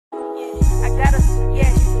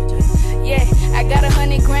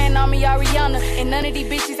100 grand on me, Ariana. And none of these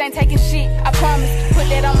bitches ain't taking shit, I promise. Put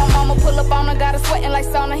that on my mama, pull up on her, got her sweating like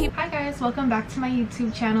sauna. Hi guys, welcome back to my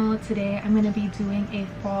YouTube channel. Today I'm going to be doing a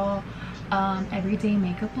fall everyday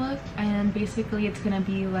makeup look, and basically it's going to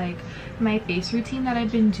be like my face routine that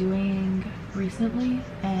I've been doing recently,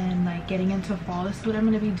 and like getting into fall is what I'm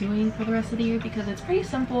going to be doing for the rest of the year because it's pretty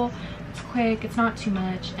simple, it's quick, it's not too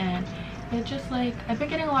much, and it just like I've been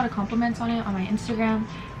getting a lot of compliments on it on my Instagram.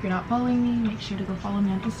 If you're not following me, make sure to go follow me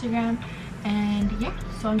on Instagram. And yeah,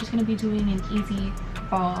 so I'm just going to be doing an easy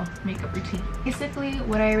fall makeup routine. Basically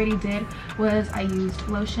what I already did was I used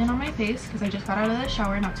lotion on my face because I just got out of the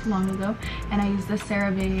shower not too long ago, and I used the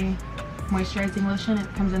CeraVe moisturizing lotion.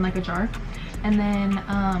 It comes in like a jar. And then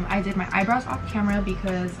I did my eyebrows off camera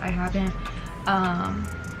because I haven't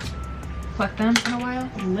plucked them in a while.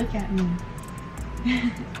 Look at me.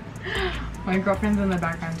 My girlfriend's in the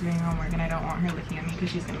background doing homework and I don't want her looking at me because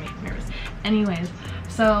she's gonna make me nervous. Anyways,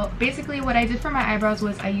 so basically what I did for my eyebrows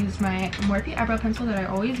was I used my Morphe eyebrow pencil that I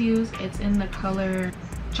always use. It's in the color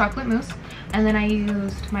Chocolate Mousse. And then I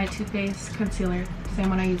used my Too Faced concealer, same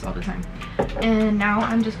one I use all the time. And now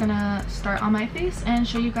I'm just gonna start on my face and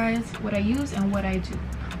show you guys what I use and what I do.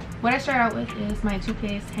 What I start out with is my Too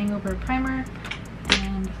Faced Hangover Primer,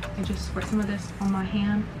 and I just squirt some of this on my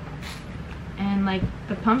hand. And like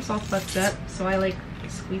the pump's all fucked up, so I like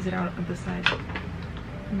squeeze it out of the side,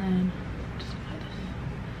 and then just apply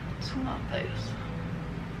this to my face.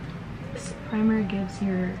 This primer gives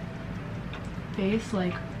your face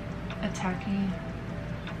like a tacky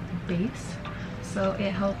base, so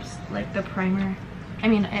it helps like the primer,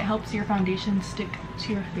 it helps your foundation stick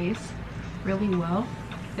to your face really well.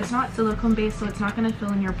 It's not silicone based, so it's not going to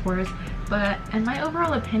fill in your pores, but in my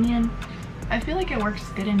overall opinion, I feel like it works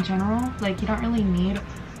good in general. Like you don't really need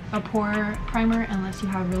a pore primer unless you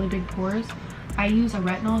have really big pores. I use a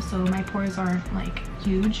retinol, so my pores aren't like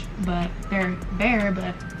huge, but they're there,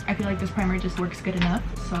 but I feel like this primer just works good enough,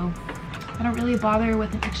 so I don't really bother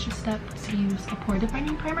with an extra step to use a pore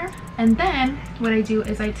defining primer. And then what I do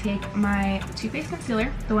is I take my Too Faced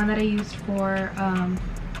concealer, the one that I used for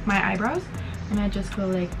my eyebrows, and I just go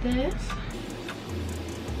like this.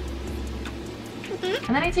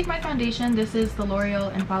 And then I take my foundation. This is the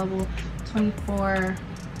L'Oreal Infallible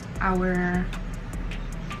 24-hour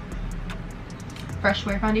fresh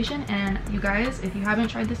wear foundation, and you guys, if you haven't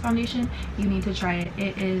tried this foundation, you need to try it.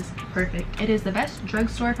 It is perfect. It is the best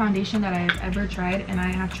drugstore foundation that I've ever tried, and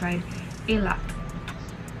I have tried a lot.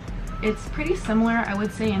 It's pretty similar, I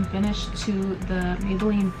would say, in finish to the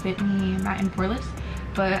Maybelline Fit Me Matte and Poreless,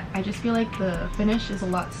 but I just feel like the finish is a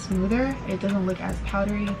lot smoother. It doesn't look as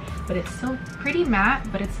powdery, but it's still pretty matte,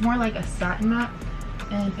 but it's more like a satin matte,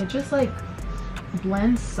 and it just like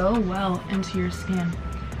blends so well into your skin.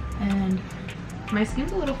 And my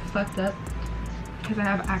skin's a little fucked up because I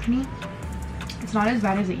have acne. It's not as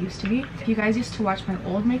bad as it used to be. If you guys used to watch my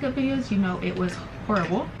old makeup videos, you know it was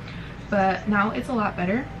horrible, but now it's a lot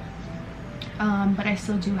better. But I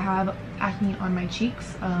still do have acne on my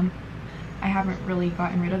cheeks. I haven't really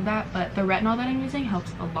gotten rid of that, but the retinol that I'm using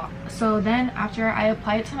helps a lot. So then after I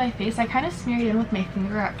apply it to my face, I kind of smear it in with my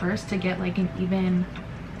finger at first to get like an even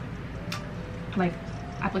like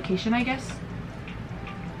application, I guess,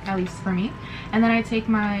 at least for me. And then I take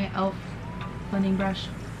my e.l.f. blending brush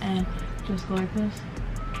and just go like this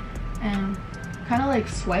and kind of like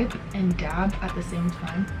swipe and dab at the same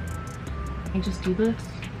time. I just do this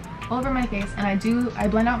all over my face, and I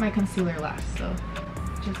blend out my concealer last, so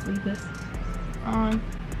just leave this on.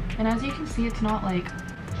 And as you can see, it's not like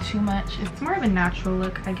too much. It's more of a natural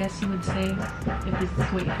look, I guess you would say, if this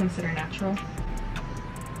is what you consider natural.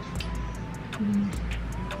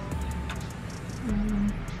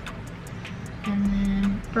 And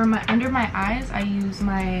then for my under my eyes, I use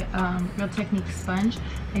my Real Technique sponge.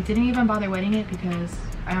 I didn't even bother wetting it because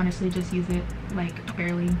I honestly just use it like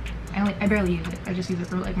barely. I barely use it. I just use it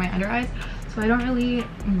for like my under eyes, so I don't really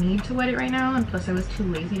need to wet it right now, and plus I was too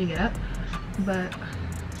lazy to get up. But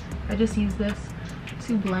I just use this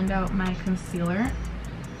to blend out my concealer,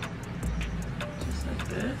 just like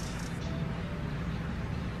this.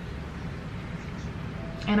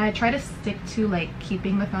 And I try to stick to like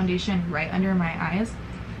keeping the foundation right under my eyes,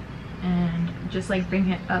 and just like bring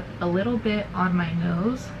it up a little bit on my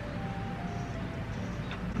nose,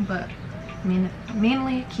 but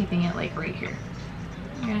mainly keeping it like right here.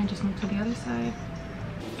 I'm gonna just move to the other side.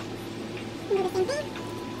 Do the same thing.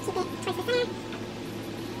 Keep it towards the center.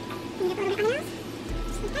 And you put a little bit on the nose.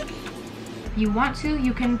 Just like that. If you want to,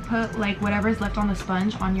 you can put like whatever's left on the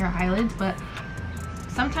sponge on your eyelids, but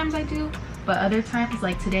sometimes I do. but other times,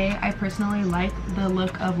 like today, I personally like the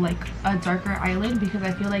look of like a darker eyelid because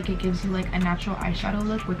I feel like it gives you like a natural eyeshadow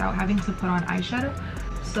look without having to put on eyeshadow.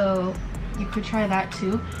 So you could try that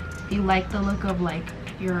too. If you like the look of like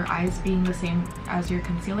your eyes being the same as your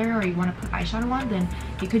concealer, or you want to put eyeshadow on, then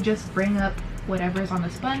you could just bring up whatever's on the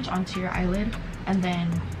sponge onto your eyelid and then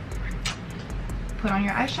put on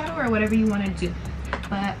your eyeshadow or whatever you want to do.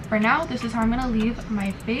 But for now, this is how I'm gonna leave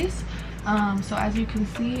my face. So as you can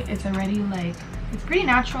see, it's already like, it's pretty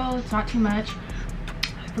natural, it's not too much.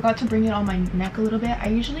 I forgot to bring it on my neck a little bit. I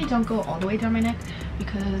usually don't go all the way down my neck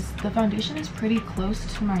because the foundation is pretty close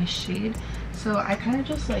to my shade, so I kind of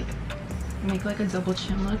just like make like a double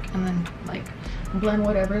chin look and then like blend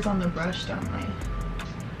whatever's on the brush down my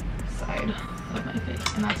side of my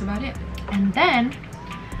face, and that's about it. And then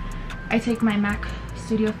I take my MAC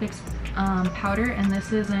Studio Fix powder, and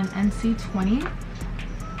this is an NC20.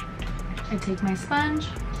 I take my sponge,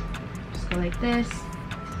 just go like this,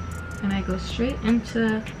 and I go straight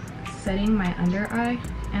into setting my under eye,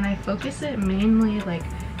 and I focus it mainly like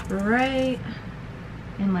right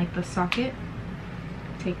in like the socket.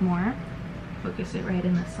 Take more, focus it right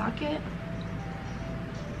in the socket,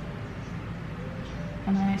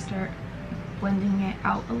 and then I start blending it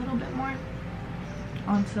out a little bit more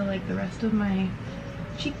onto like the rest of my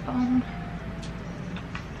cheekbone.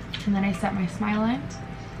 And then I set my smile lines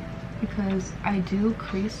because I do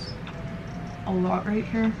crease a lot right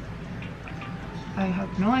here. I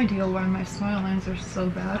have no idea why my smile lines are so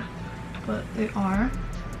bad, but they are.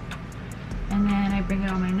 And then I bring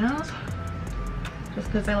it on my nose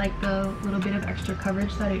just because I like the little bit of extra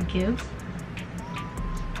coverage that it gives.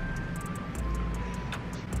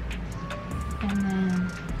 And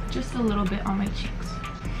then just a little bit on my cheeks.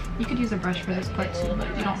 You could use a brush for this part too, but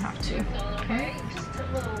you don't have to. Okay? Just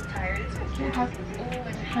a little tired.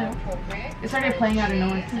 It started playing out of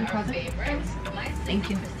nowhere. Can you pause it? Thank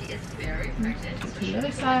you. To the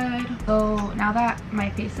other side. So now that my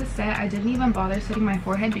face is set, I didn't even bother setting my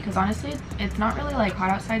forehead because honestly, it's not really like hot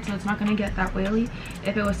outside, so it's not going to get that oily.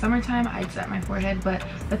 If it was summertime, I'd set my forehead, but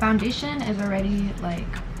the foundation is already like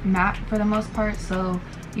matte for the most part, so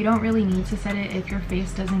you don't really need to set it if your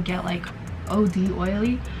face doesn't get like OD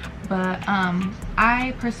oily. But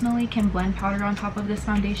I personally can blend powder on top of this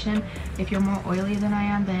foundation. If you're more oily than I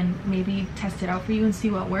am, then maybe test it out for you and see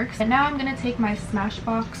what works. And now I'm gonna take my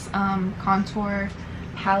Smashbox contour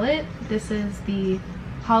palette. This is the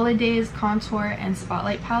Holidays Contour and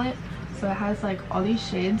Spotlight palette. So it has like all these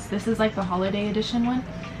shades. This is like the holiday edition one,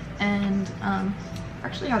 and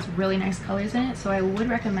actually has really nice colors in it. So I would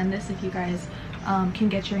recommend this if you guys can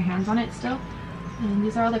get your hands on it still. And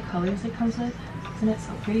these are all the colors it comes with. Isn't it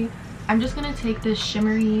so pretty? I'm just gonna take this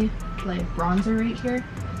shimmery like bronzer right here.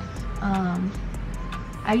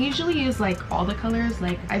 I usually use like all the colors,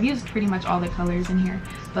 like I've used pretty much all the colors in here,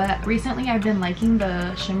 but recently I've been liking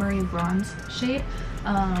the shimmery bronze shade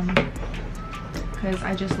because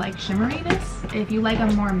I just like shimmeriness. If you like a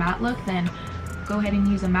more matte look, then go ahead and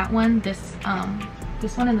use a matte one. This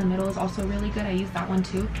one in the middle is also really good. I use that one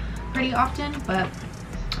too pretty often, but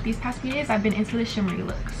these past few days I've been into the shimmery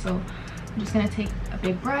look, so I'm just gonna take a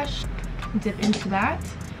big brush, dip into that,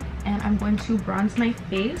 and I'm going to bronze my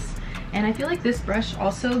face. And I feel like this brush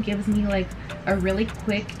also gives me like a really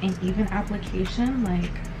quick and even application.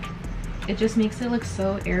 Like it just makes it look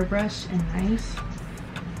so airbrushed and nice.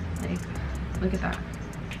 Like look at that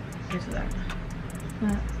compared to that,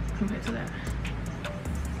 compared to that.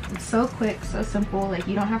 It's so quick, so simple. Like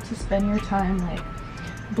you don't have to spend your time like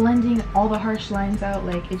blending all the harsh lines out.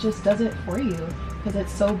 Like it just does it for you because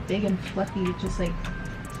it's so big and fluffy. It just like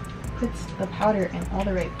puts the powder in all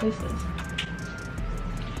the right places.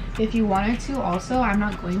 If you wanted to also, I'm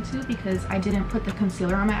not going to because I didn't put the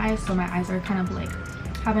concealer on my eyes, so my eyes are kind of like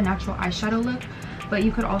have a natural eyeshadow look, but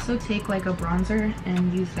you could also take like a bronzer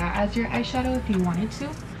and use that as your eyeshadow if you wanted to.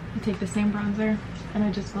 I take the same bronzer and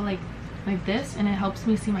I just go like this, and it helps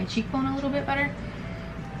me see my cheekbone a little bit better.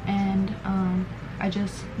 And I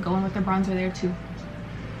just go in with the bronzer there too,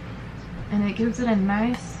 and it gives it a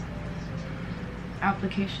nice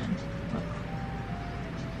application look,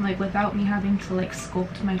 like without me having to like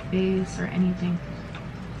sculpt my face or anything.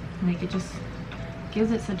 Like it just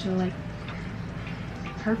gives it such a like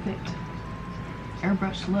perfect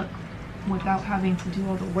airbrush look without having to do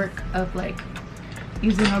all the work of like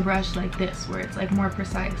using a brush like this where it's like more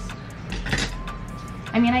precise.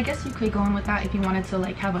 I mean, I guess you could go in with that if you wanted to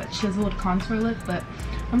like have a chiseled contour look, but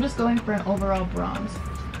I'm just going for an overall bronze.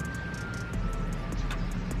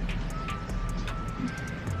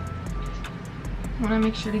 You want to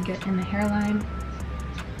make sure to get in the hairline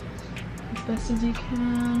as best as you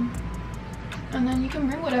can. And then you can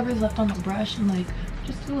bring whatever's left on the brush and like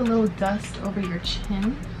just do a little dust over your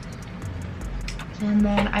chin. And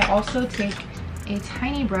then I also take a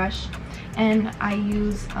tiny brush and I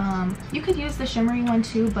use you could use the shimmery one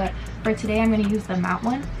too, but for today I'm going to use the matte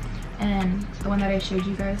one and the one that I showed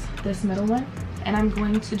you guys, this middle one. And I'm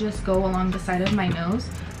going to just go along the side of my nose.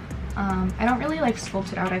 I don't really like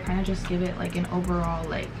sculpt it out, I kind of just give it like an overall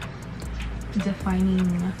like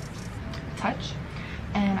defining touch.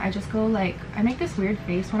 And I just go like, I make this weird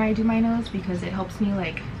face when I do my nose because it helps me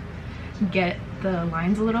like get the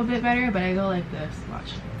lines a little bit better, but I go like this,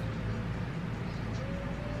 watch.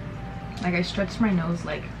 Like I stretch my nose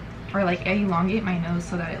like, or like I elongate my nose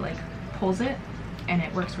so that it like pulls it, and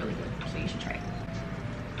it works really good, so you should try it.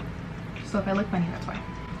 So if I look funny, that's why.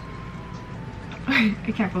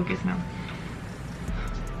 I can't focus now.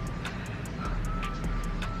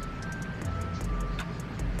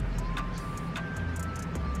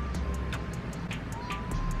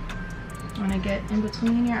 I'm gonna get in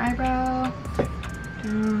between your eyebrow,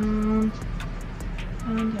 down,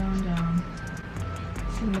 down, down, down.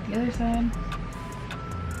 Same with the other side.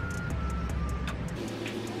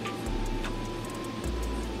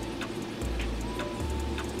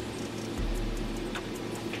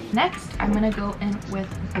 Next, I'm gonna go in with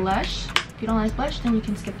blush. If you don't like blush, then you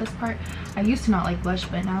can skip this part. I used to not like blush,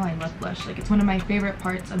 but now I love blush. Like, it's one of my favorite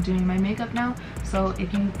parts of doing my makeup now. So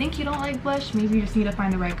if you think you don't like blush, maybe you just need to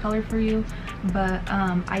find the right color for you. But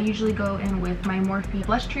I usually go in with my Morphe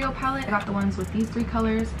Blush Trio palette. I got the ones with these 3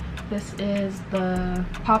 colors. This is the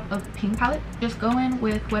Pop of Pink palette. Just go in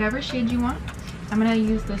with whatever shade you want. I'm gonna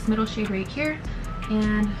use this middle shade right here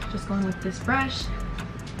and just go in with this brush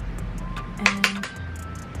and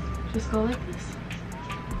just go like this.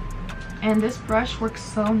 And this brush works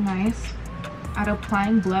so nice at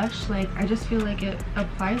applying blush. Like, I just feel like it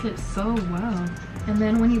applies it so well. And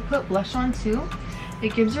then when you put blush on too,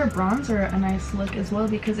 it gives your bronzer a nice look as well,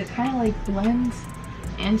 because it kind of like blends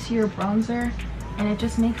into your bronzer and it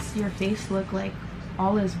just makes your face look like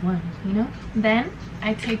all is one, you know? Then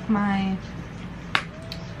I take my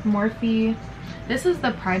Morphe, this is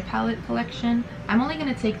the Pride palette collection. I'm only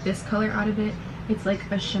going to take this color out of it. It's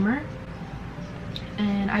like a shimmer,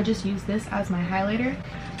 and I just use this as my highlighter.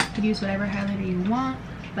 You could use whatever highlighter you want,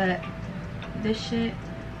 but this shit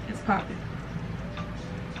is popping.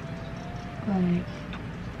 Like,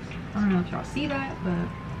 I don't know if y'all see that,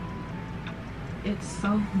 but it's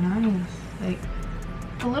so nice. Like,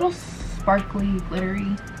 it's a little sparkly,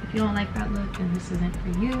 glittery. If you don't like that look, then this isn't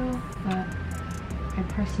for you, but I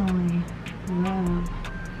personally love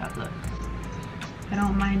that look. I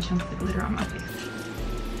don't mind chunks of glitter on my face.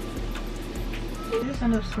 I just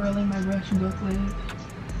end up swirling my brush both ways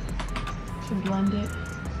to blend it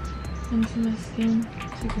into my skin.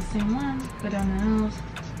 Take the same one, go down the nose.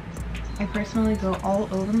 I personally go all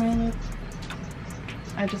over my lip.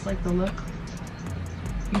 I just like the look.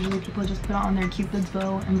 Usually people just put it on their cupid's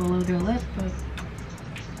bow and below their lip, but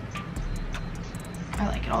I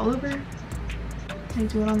like it all over. I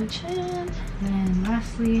do it on the chin. And then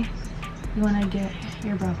lastly, you want to get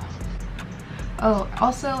your brow bone. Oh,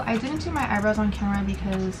 also, I didn't do my eyebrows on camera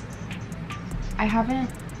because I haven't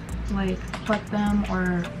like plucked them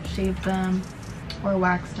or shaved them or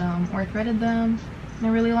waxed them or threaded them in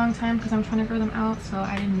a really long time because I'm trying to grow them out, so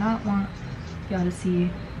I did not want y'all to see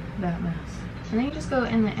that mess. And then you just go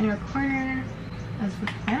in the inner corner as the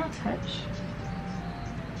final touch.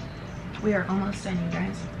 We are almost done, you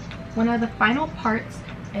guys. One of the final parts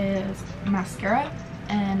is mascara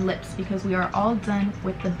and lips, because we are all done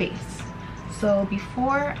with the base. So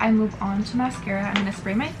before I move on to mascara, I'm going to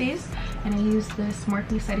spray my face, and I use this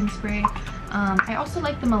Morphe setting spray. I also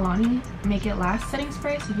like the Milani Make It Last setting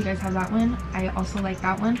spray, so if you guys have that one, I also like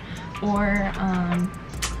that one. Or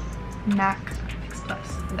MAC Fix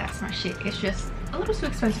Plus, that's my shit. It's just a little too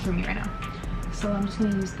expensive for me right now. So I'm just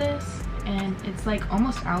going to use this, and it's like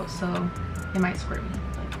almost out, so it might squirt me,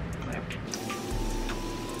 but whatever.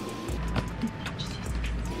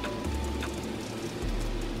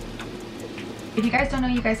 If you guys don't know,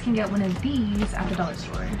 you guys can get one of these at the dollar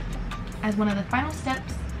store. As one of the final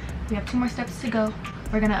steps, we have 2 more steps to go.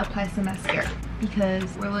 We're gonna apply some mascara because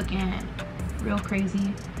we're looking real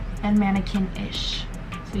crazy and mannequin-ish.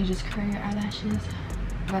 So you just curl your eyelashes.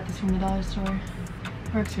 I got this from the dollar store.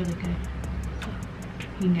 Works really good. So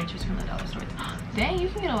you can get yours from the dollar store. Dang, you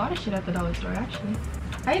can get a lot of shit at the dollar store actually.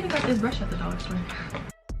 I even got this brush at the dollar store.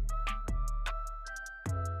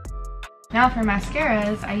 Now for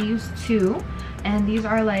mascaras, I use 2, and these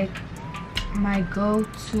are like my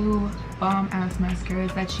go-to bomb-ass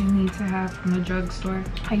mascaras that you need to have from the drugstore.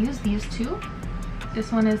 I use these 2.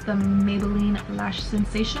 This one is the Maybelline Lash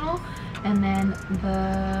Sensational, and then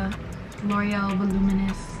the L'Oreal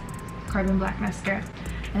Voluminous Carbon Black Mascara.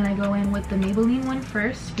 And I go in with the Maybelline one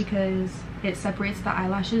first because it separates the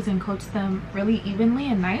eyelashes and coats them really evenly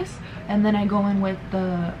and nice. And then I go in with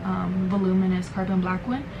the Voluminous Carbon Black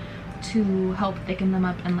one to help thicken them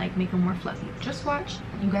up and like make them more fluffy. Just watch.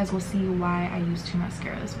 You guys will see why I use 2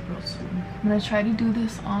 mascaras real soon. I'm gonna try to do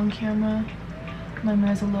this on camera. My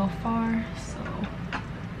mirror's a little far, so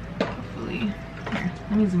hopefully. Here,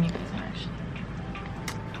 let me zoom you guys in actually.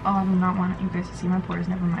 Oh, I do not want you guys to see my pores,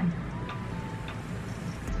 never mind.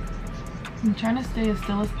 I'm trying to stay as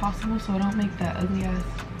still as possible so I don't make that ugly ass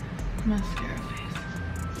mascara face.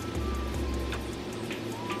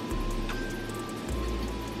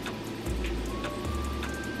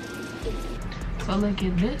 So look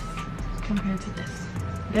at this compared to this.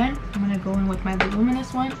 Then I'm gonna go in with my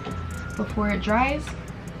Voluminous one before it dries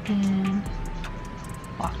and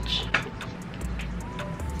watch.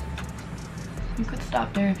 You could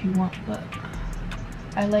stop there if you want, but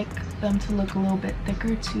I like them to look a little bit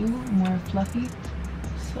thicker too, more fluffy,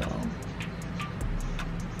 so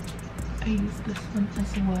I use this one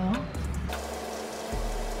as well.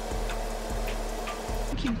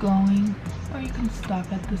 Keep going, or you can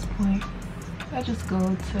stop at this point. I just go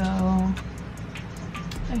till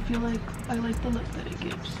I feel like I like the look that it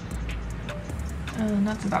gives, and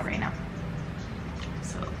that's about right now.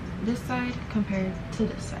 So this side compared to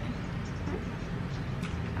this side.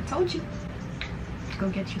 I told you. Go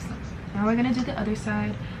get you some. Now we're gonna do the other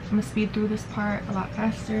side. I'm gonna speed through this part a lot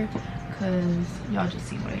faster because y'all just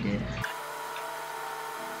see what I did.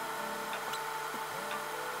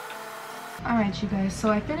 Alright you guys, so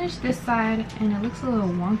I finished this side and it looks a little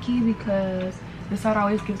wonky because this side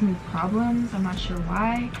always gives me problems. I'm not sure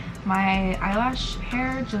why. My eyelash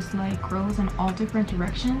hair just like grows in all different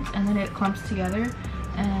directions and then it clumps together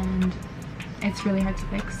and it's really hard to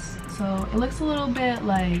fix. So it looks a little bit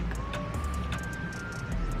like,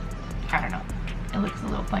 I don't know, it looks a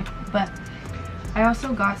little funky, but I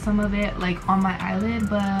also got some of it like on my eyelid,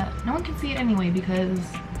 but no one can see it anyway because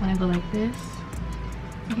when I go like this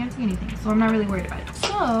you can't see anything, so I'm not really worried about it.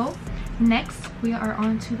 So next we are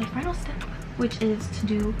on to the final step, which is to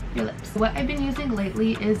do your lips. What I've been using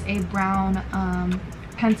lately is a brown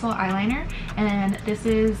pencil eyeliner, and this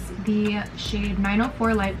is the shade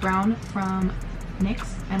 904 Light Brown from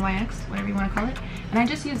NYX, whatever you want to call it. And I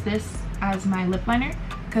just use this as my lip liner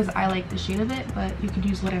because I like the shade of it, but you could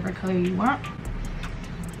use whatever color you want.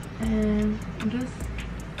 And just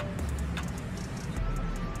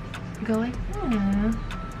go like that.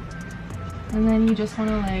 And then you just want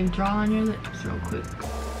to like draw on your lips real quick.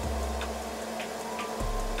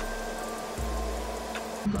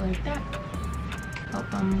 Go like that. Help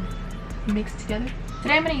them mix together.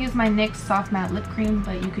 Today I'm going to use my NYX Soft Matte Lip Cream,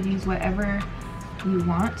 but you could use whatever you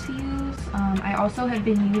want to use. I also have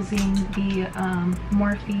been using the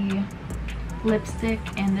Morphe lipstick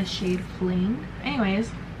in the shade Fling.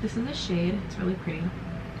 Anyways, this is the shade. It's really pretty.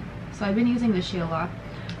 So I've been using this shade a lot.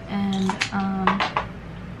 And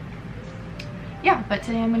yeah, but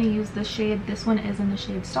today I'm going to use this shade. This one is in the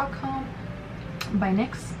shade Stockholm by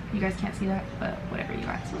NYX. You guys can't see that, but whatever, you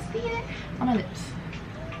guys will see it on my lips.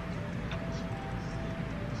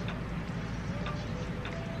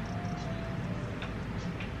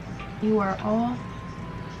 You are all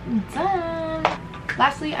done.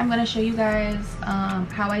 Lastly, I'm going to show you guys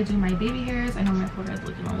how I do my baby hairs. I know my forehead is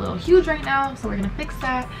looking a little huge right now, so we're going to fix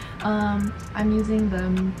that. I'm using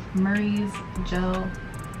the Murray's Gel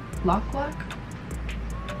Lock.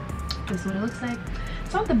 This is what it looks like.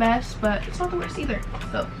 It's not the best, but it's not the worst either.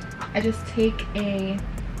 So I just take a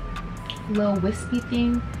little wispy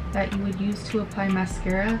thing that you would use to apply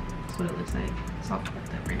mascara. That's what it looks like. So I'll put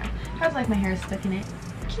that right now. It has like my hair stuck in it.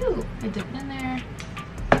 Cute. I dip it in there,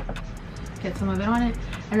 get some of it on it,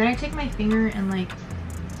 and then I take my finger and like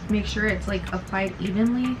make sure it's like applied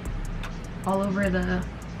evenly all over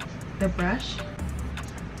the brush.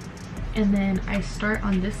 And then I start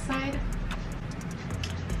on this side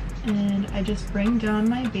and I just bring down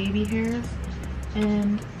my baby hairs,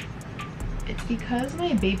 and it's because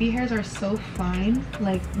my baby hairs are so fine,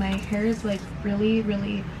 like my hair is like really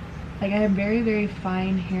like I have very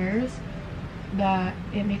fine hairs, that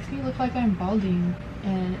it makes me look like I'm balding,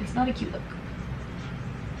 and it's not a cute look.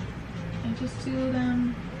 I just do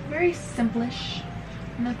them very simplish,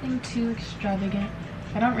 nothing too extravagant.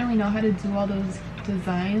 I don't really know how to do all those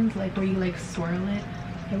designs like where you like swirl it.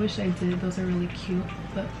 I wish I did. Those are really cute,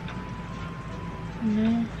 but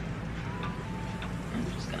no.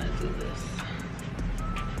 I'm just gonna do this.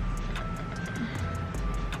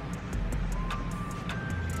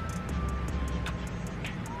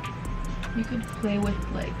 You could play with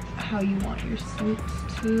like how you want your swoops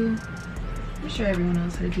too. I'm sure everyone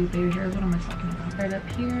knows how to do baby hairs. What am I talking about? Right up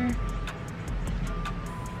here.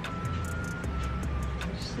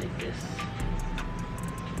 Just like this.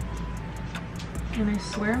 And I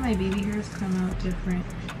swear my baby hairs come out different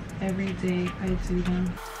every day I do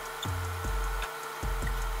them.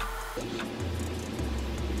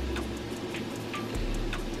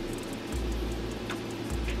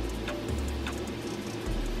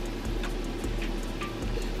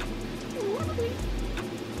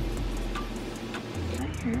 My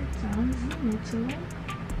hair sounds a little.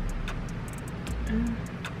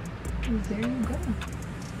 There you go.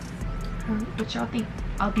 What y'all think?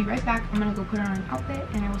 I'll be right back. I'm gonna go put on an outfit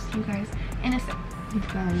and I will see you guys in a sec. You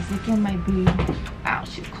guys, look at my boob. Ow,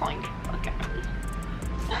 she's calling the fuck out of me.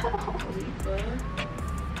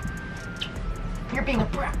 You're being a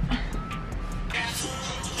brat.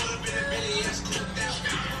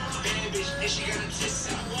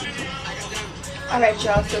 Alright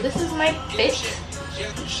y'all, so this is my fit.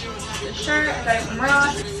 The shirt, I got it from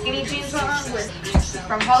Ross, skinny jeans on with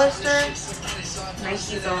from Hollister,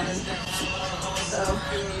 Nike's on. So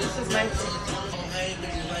this is my fit.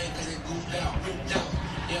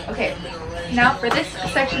 Okay, now for this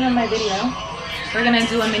section of my video, we're gonna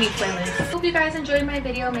do a mini playlist. Hope you guys enjoyed my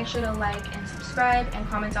video. Make sure to like and subscribe and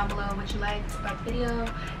comment down below what you liked about the video,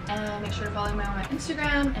 and make sure to follow me on my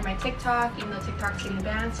Instagram and my TikTok, even though TikTok's getting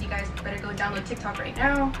banned, so you guys better go download TikTok right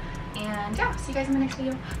now. And yeah, see you guys in the next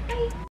video. Bye.